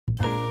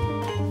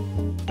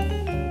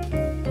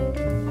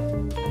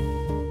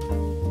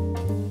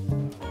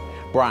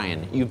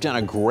Bryan, you've done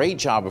a great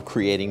job of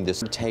creating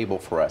this table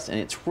for us, and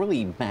it's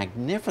really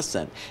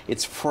magnificent.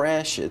 It's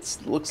fresh, it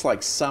looks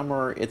like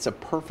summer. It's a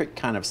perfect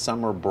kind of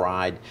summer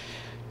bride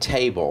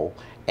table,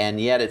 and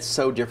yet it's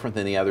so different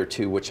than the other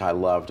two, which I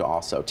loved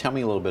also. Tell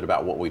me a little bit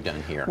about what we've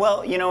done here.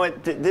 Well, you know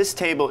what, this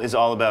table is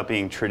all about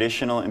being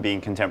traditional and being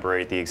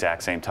contemporary at the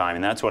exact same time,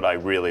 and that's what I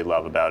really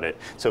love about it.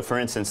 So for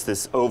instance,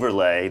 this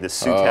overlay, the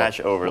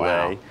soutache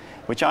overlay, wow,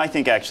 which I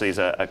think actually is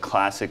a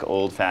classic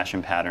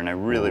old-fashioned pattern. I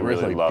really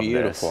love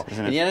beautiful. this.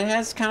 Isn't it? And yet it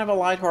has kind of a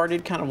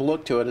lighthearted kind of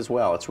look to it as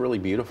well. It's really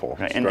beautiful.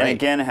 Right. And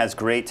again, it has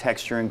great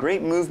texture and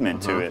great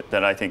movement to it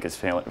that I think is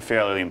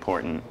fairly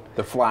important.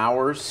 The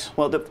flowers?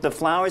 Well, the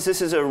flowers,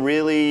 this is a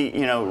really,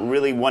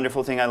 really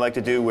wonderful thing I like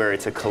to do where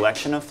it's a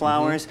collection of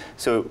flowers.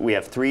 So we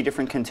have 3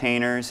 different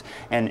containers,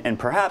 and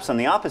perhaps on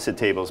the opposite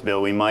tables,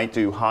 Bill, we might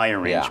do high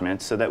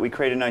arrangements so that we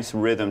create a nice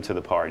rhythm to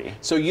the party.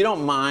 So you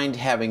don't mind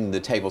having the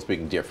tables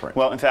being different?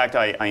 Well, in fact,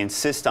 I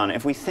insist on it.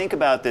 If we think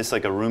about this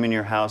like a room in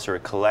your house or a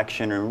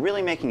collection or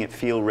really making it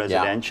feel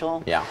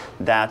residential,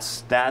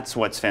 that's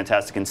what's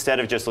fantastic.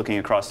 Instead of just looking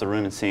across the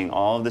room and seeing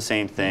all of the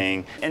same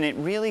thing. And it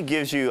really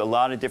gives you a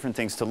lot of different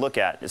things to look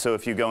at. So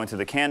if you go into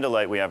the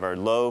candlelight, we have our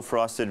low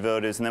frosted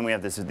votives, and then we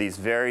have these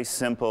very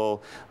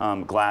simple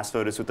glass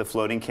votives with the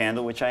floating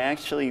candle, which I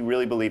actually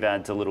really believe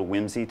adds a little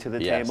whimsy to the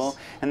table.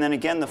 And then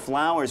again, the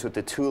flowers with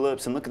the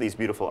tulips, and look at these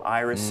beautiful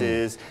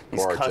irises,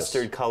 these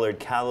custard-colored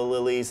calla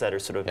lilies that are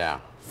sort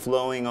of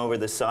flowing over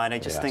the side. I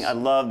just think I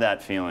love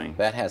that feeling.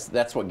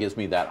 That's what gives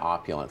me that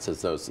opulence,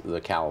 is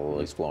the calla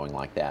lilies flowing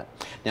like that.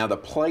 Now the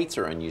plates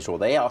are unusual.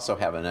 They also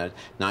have a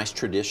nice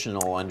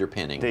traditional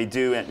underpinning. They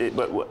do,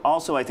 but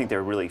also I think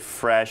they're really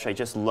fresh. I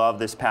just love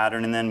this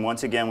pattern. And then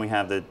once again we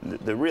have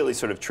the really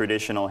sort of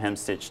traditional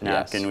hem-stitched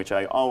napkin, which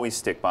I always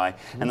stick by.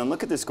 And then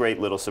look at this great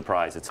little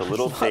surprise. It's a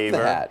little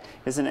favor,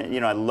 isn't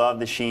it? I love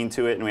the sheen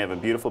to it, and we have a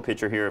beautiful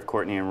picture here of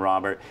Courtney and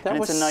Robert. And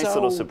it's a nice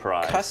little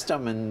surprise.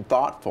 Custom and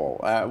thoughtful.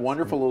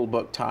 Wonderful little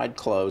book tied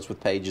closed with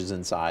pages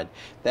inside.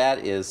 That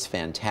is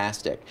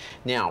fantastic.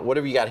 Now, what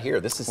have you got here?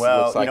 This is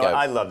looks like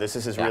I love this.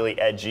 This is really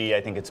edgy.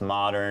 I think it's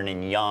modern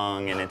and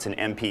young, and it's an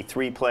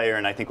MP3 player,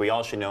 and I think we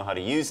all should know how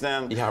to use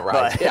them.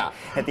 But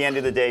at the end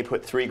of the day,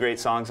 put 3 great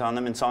songs on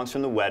them, and songs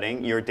from the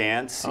wedding. Your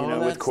Dance,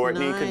 with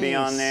Courtney could be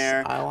on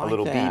there. I like a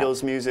little that.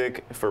 Beatles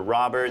music for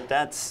Robert.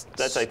 That's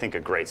I think a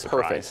great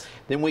surprise. Perfect.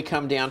 Then we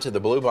come down to the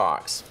blue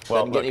box.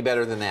 Doesn't get any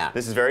better than that.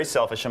 This is very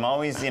selfish. I'm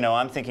always,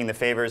 I'm thinking the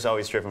favor is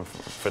always driven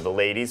for the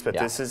ladies, but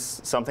this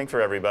is something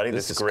for everybody.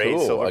 This is great,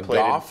 cool.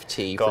 silver-plated A golf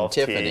tee from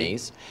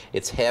Tiffany's.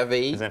 It's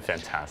heavy. Isn't it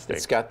fantastic?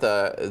 It's got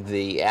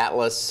the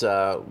Atlas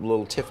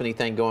little Tiffany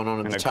thing going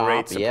on at the top.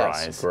 Great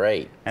surprise. Yes,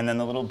 great. And then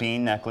the little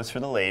bean necklace for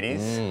the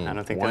ladies. I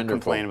don't think they'll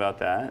complain about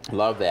that.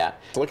 Love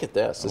that. Look at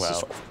this. This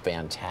is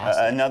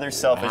fantastic. Another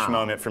selfish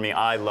moment for me.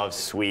 I love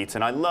sweets,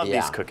 and I love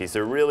these cookies.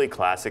 They're really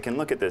classic. And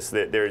look at this.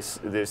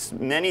 There's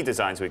many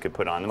designs we could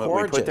put on them.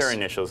 Gorgeous. We put their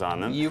initials on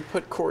them. You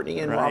put Courtney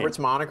and Robert's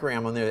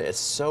monogram on there. It's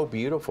so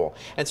beautiful.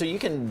 And so you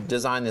can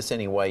design this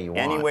any way you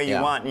want. Any way you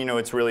want.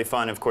 It's really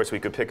fun. Of course, we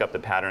could pick up the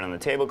pattern on the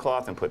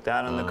tablecloth and put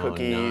that on the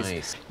cookies.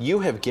 Nice. You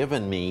have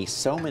given me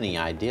so many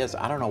ideas.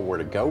 I don't know where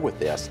to go with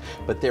this,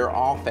 but they're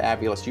all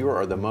fabulous. You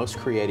are the most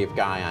creative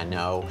guy I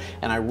know,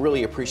 and I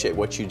really appreciate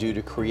what you do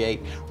to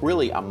create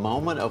really a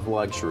moment of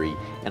luxury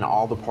in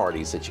all the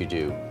parties that you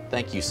do.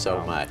 Thank you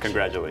so much.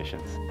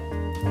 Congratulations.